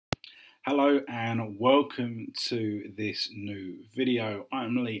Hello and welcome to this new video.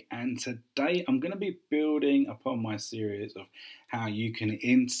 I'm Lee and today I'm going to be building upon my series of how you can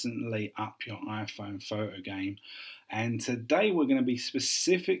instantly up your iPhone photo game, and today we're going to be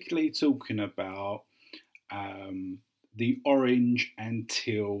specifically talking about the orange and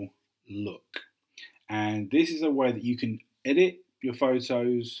teal look. And this is a way that you can edit your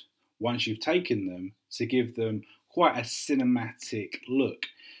photos once you've taken them to give them quite a cinematic look.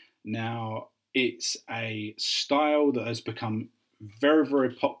 Now, it's a style that has become very, very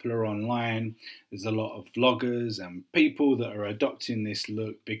popular online. There's a lot of vloggers and people that are adopting this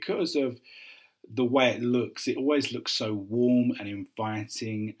look because of the way it looks. It always looks so warm and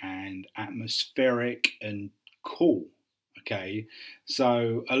inviting and atmospheric and cool. Okay,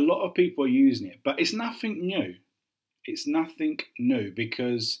 so a lot of people are using it, but it's nothing new. It's nothing new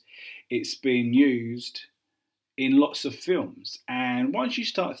because it's been used in lots of films, and once you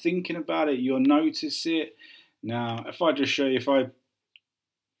start thinking about it, you'll notice it. Now, if I just show you, if I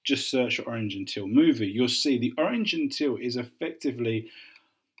just search orange and teal movie, you'll see the orange and teal is effectively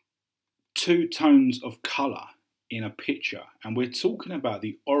two tones of color in a picture, and we're talking about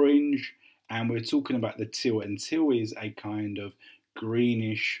the orange and we're talking about the teal, and teal is a kind of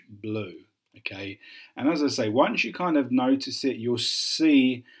greenish blue. Okay, and as I say, once you kind of notice it, you'll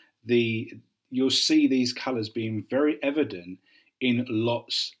see these colours being very evident in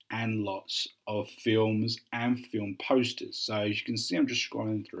lots and lots of films and film posters. So as you can see, I'm just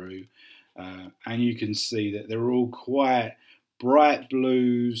scrolling through and you can see that they're all quite bright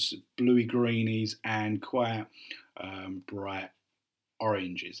blues, bluey greenies, and quite bright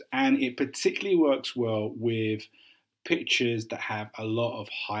oranges. And it particularly works well with pictures that have a lot of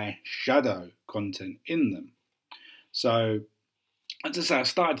high shadow content in them. So as I say, I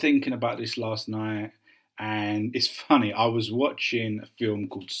started thinking about this last night, and it's funny, I was watching a film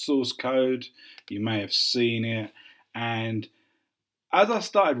called Source Code. You may have seen it, and as I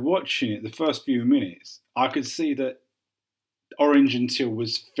started watching it, the first few minutes, I could see that orange and teal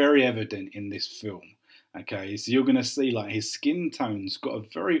was very evident in this film. Okay, so you're going to see like his skin tone's got a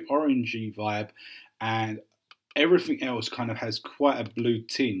very orangey vibe, and everything else kind of has quite a blue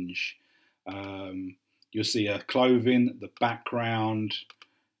tinge. You'll see her clothing, the background,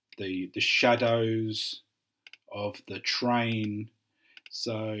 the shadows of the train.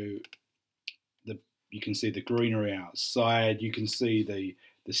 So you can see the greenery outside. You can see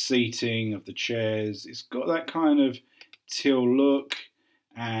the seating of the chairs. It's got that kind of teal look.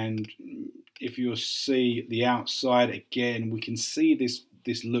 And if you'll see the outside again, we can see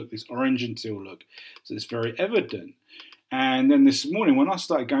this look, this orange and teal look. So it's very evident. And then this morning, when I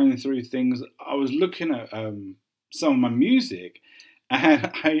started going through things, I was looking at some of my music,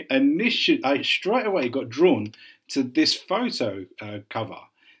 and I straight away got drawn to this photo cover.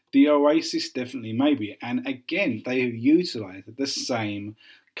 The Oasis Definitely Maybe, and again, they have utilised the same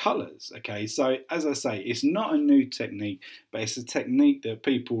colours. Okay, so as I say, it's not a new technique, but it's a technique that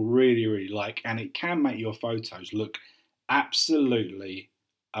people really, really like, and it can make your photos look absolutely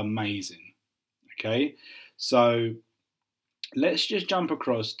amazing. Okay, so let's just jump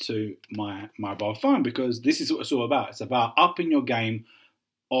across to my mobile phone, because this is what it's all about. It's about upping your game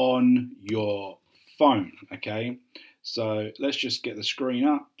on your phone. Okay, so let's just get the screen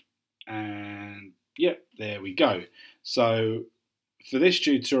up, and yep, there we go. So for this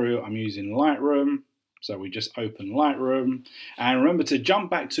tutorial, I'm using Lightroom. So we just open Lightroom, and remember to jump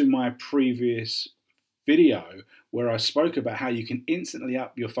back to my previous video where I spoke about how you can instantly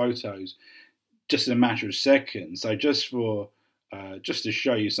up your photos just in a matter of seconds. So just to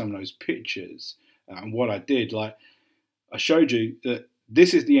show you some of those pictures and what I did, like I showed you that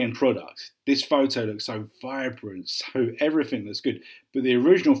this is the end product. This photo looks so vibrant, so everything looks good. But the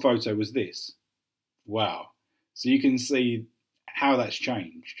original photo was this. Wow. So you can see how that's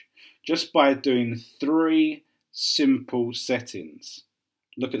changed just by doing 3 simple settings.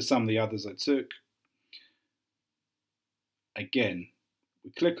 Look at some of the others I took. Again,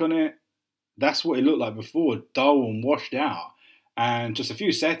 we click on it. That's what it looked like before, dull and washed out. And just a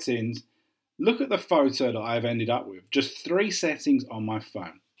few settings. Look at the photo that I've ended up with. Just 3 settings on my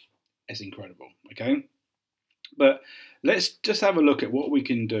phone. It's incredible, okay? But let's just have a look at what we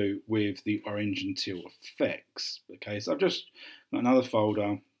can do with the orange and teal effects. Okay, so I've just got another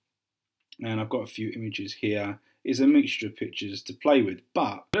folder, and I've got a few images here. It's a mixture of pictures to play with,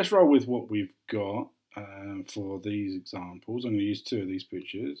 but let's roll with what we've got for these examples. I'm going to use 2 of these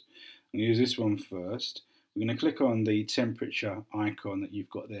pictures. I'm going to use this one first. We're going to click on the temperature icon that you've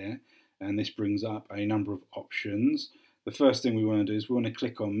got there, and this brings up a number of options. The first thing we want to do is we want to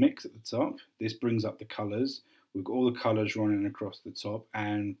click on mix at the top. This brings up the colours. we've got all the colours running across the top,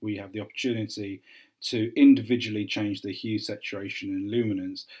 and we have the opportunity to individually change the hue, saturation and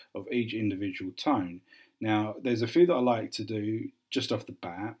luminance of each individual tone. Now, there's a few that I like to do just off the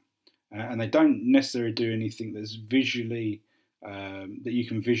bat, and they don't necessarily do anything that's visually, that you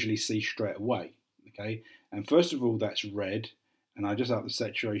can visually see straight away, okay? And first of all, that's red, and I just up the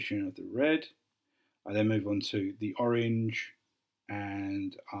saturation of the red. I then move on to the orange,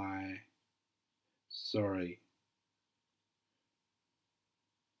 and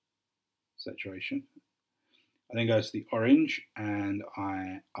saturation. I then go to the orange, and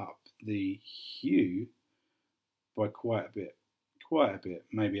I up the hue by quite a bit,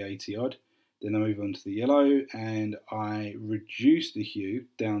 maybe 80 odd. Then I move on to the yellow, and I reduce the hue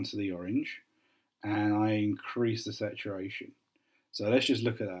down to the orange, and I increase the saturation. So let's just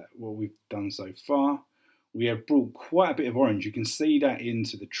look at that, what we've done so far. We have brought quite a bit of orange. You can see that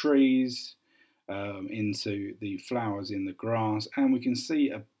into the trees, into the flowers in the grass, and we can see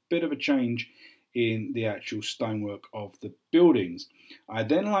a bit of a change in the actual stonework of the buildings. I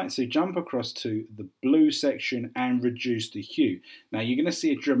then like to jump across to the blue section and reduce the hue. Now you're going to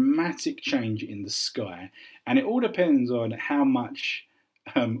see a dramatic change in the sky, and it all depends on how much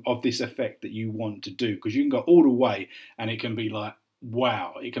of this effect that you want to do, because you can go all the way and it can be like,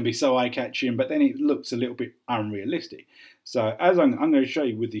 wow, it can be so eye-catching, but then it looks a little bit unrealistic. So as I'm going to show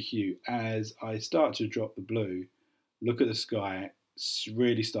you with the hue, as I start to drop the blue, look at the sky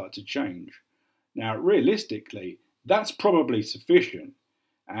really start to change. Now realistically, that's probably sufficient,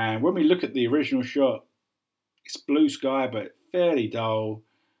 and when we look at the original shot, it's blue sky but fairly dull,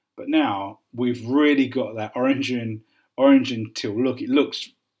 but now we've really got that orange and teal look. It looks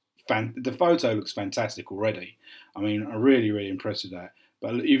the photo looks fantastic already. I mean, I'm really impressed with that.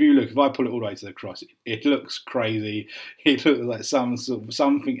 But if I pull it all the way to the cross, it looks crazy. It looks like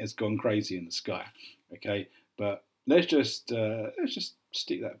something has gone crazy in the sky. Okay, but let's just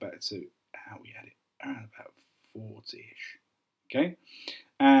stick that back to how we had it around about 40-ish. Okay,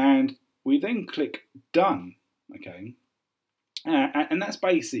 and we then click done. Okay, and that's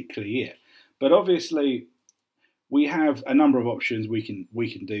basically it. But obviously, we have a number of options we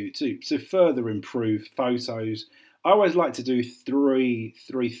can do to further improve photos. I always like to do three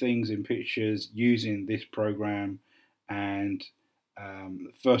things in pictures using this program. And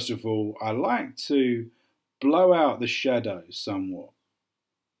first of all, I like to blow out the shadows somewhat.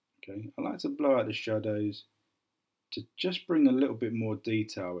 Okay, I like to blow out the shadows to just bring a little bit more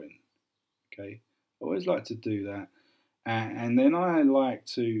detail in. Okay, I always like to do that, and then I like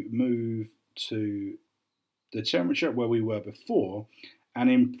to move to the temperature where we were before and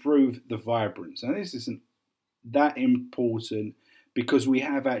improve the vibrance. And this isn't that important because we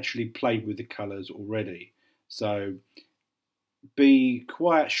have actually played with the colours already. So be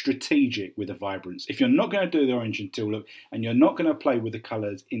quite strategic with the vibrance. If you're not going to do the orange and teal look and you're not going to play with the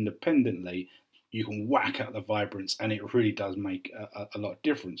colours independently, you can whack out the vibrance and it really does make a lot of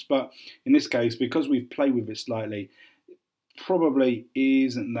difference. But in this case, because we've played with it slightly, probably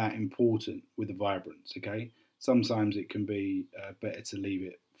isn't that important with the vibrance, okay? Sometimes it can be better to leave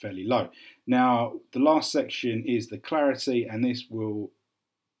it fairly low. Now, the last section is the clarity, and this will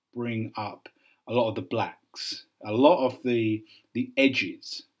bring up a lot of the blacks, a lot of the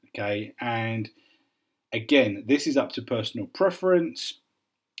edges, okay? And again, this is up to personal preference.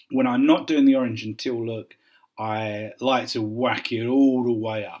 When I'm not doing the orange and teal look, I like to whack it all the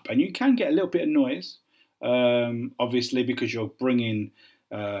way up. And you can get a little bit of noise, obviously, because you're bringing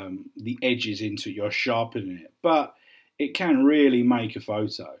the edges into it, you're sharpening it, but it can really make a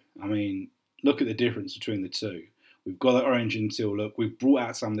photo. I mean, look at the difference between the two. We've got the orange and teal look. We've brought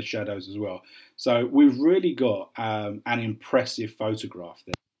out some of the shadows as well. So we've really got an impressive photograph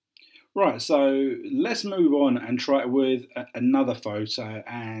there. Right, so let's move on and try it with another photo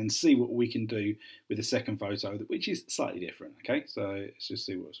and see what we can do with the second photo, which is slightly different. Okay, so let's just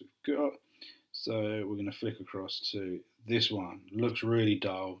see what else we've got. So we're going to flick across to this one. Looks really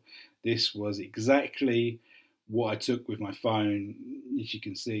dull. This was exactly what I took with my phone. As you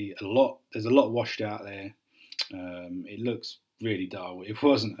can see, there's a lot washed out there. It looks really dull. It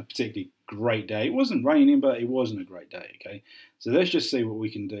wasn't a particularly great day. It wasn't raining, but it wasn't a great day, okay? So let's just see what we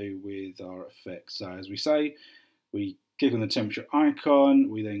can do with our effects. So as we say, we click on the temperature icon,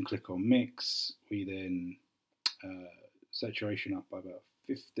 we then click on mix, we then saturation up by about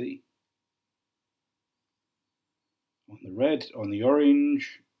 50. On the red, on the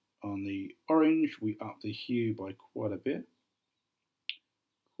orange, we up the hue by quite a bit.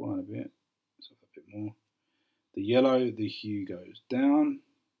 Let's have a bit more. The yellow, the hue goes down,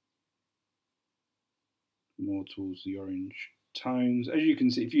 more towards the orange tones. As you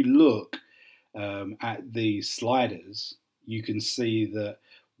can see, if you look at the sliders, you can see that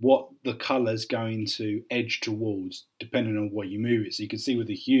what the colour's going to edge towards depending on what you move it. So you can see with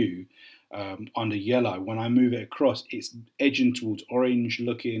the hue under yellow, when I move it across, it's edging towards orange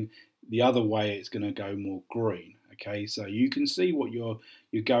looking. The other way, it's going to go more green. Okay, so you can see what you're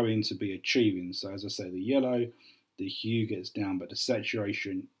going to be achieving. So as I say, the yellow, the hue gets down, but the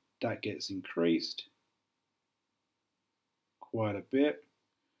saturation, that gets increased quite a bit.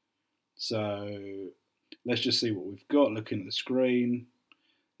 So let's just see what we've got looking at the screen.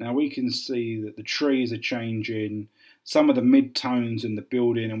 Now we can see that the trees are changing, some of the mid-tones in the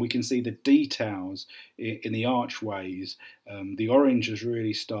building, and we can see the details in the archways. The orange has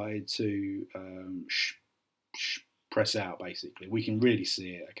really started to press out, basically. We can really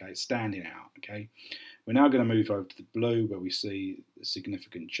see it, okay? It's standing out, okay? We're now going to move over to the blue where we see a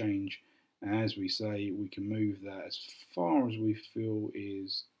significant change. As we say, we can move that as far as we feel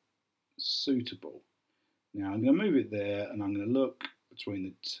is suitable. Now I'm going to move it there and I'm going to look between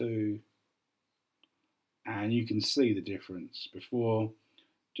the two and you can see the difference. Before,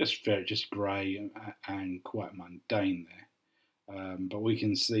 just grey and quite mundane there. But we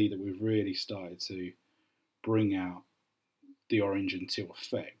can see that we've really started to bring out the orange and teal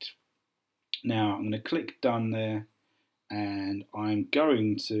effect. Now I'm going to click done there and I'm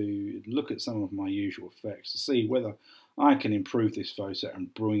going to look at some of my usual effects to see whether I can improve this photo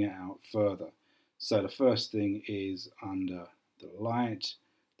and bring it out further. So the first thing is under the light,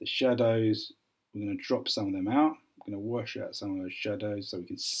 the shadows, we're going to drop some of them out. I'm going to wash out some of those shadows so we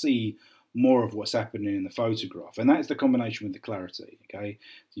can see more of what's happening in the photograph. And that's the combination with the clarity, okay?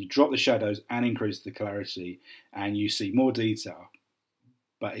 So you drop the shadows and increase the clarity and you see more detail,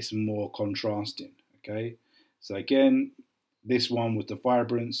 but it's more contrasting, okay? So again, this one with the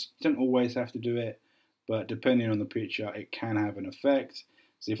vibrance, you don't always have to do it, but depending on the picture, it can have an effect.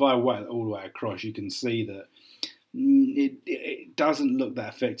 So if I wet it all the way across, you can see that it doesn't look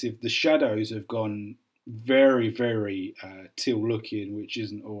that effective. The shadows have gone very, very teal looking, which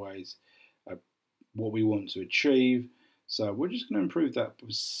isn't always what we want to achieve. So we're just going to improve that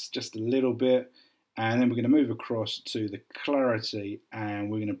just a little bit. And then we're going to move across to the clarity and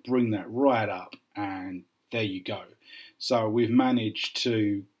we're going to bring that right up. And there you go. So we've managed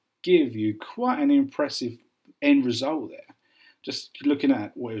to give you quite an impressive end result there. Just looking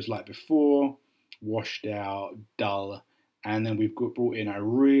at what it was like before, washed out, dull, and then we've brought in a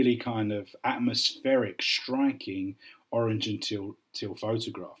really kind of atmospheric, striking orange and teal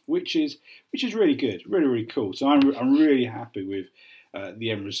photograph, which is really good, really cool. So I'm really happy with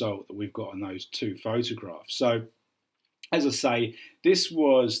the end result that we've got on those two photographs. So as I say, this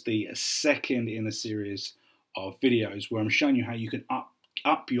was the second in the series of videos where I'm showing you how you can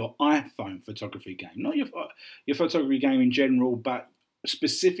up your iPhone photography game, not your photography game in general, but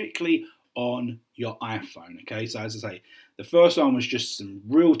specifically on your iPhone. Okay, so as I say, the first one was just some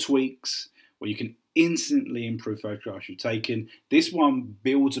real tweaks where you can instantly improve photographs you've taken. This one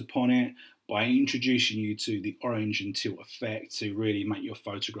builds upon it by introducing you to the orange and teal effect to really make your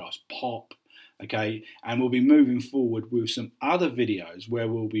photographs pop. Okay, and we'll be moving forward with some other videos where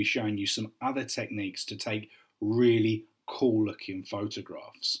we'll be showing you some other techniques to take really cool looking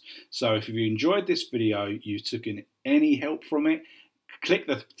photographs. So if you enjoyed this video, you've taken any help from it, click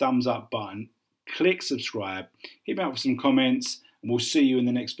the thumbs up button, click subscribe, hit me out with some comments, and we'll see you in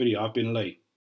the next video. I've been Lee.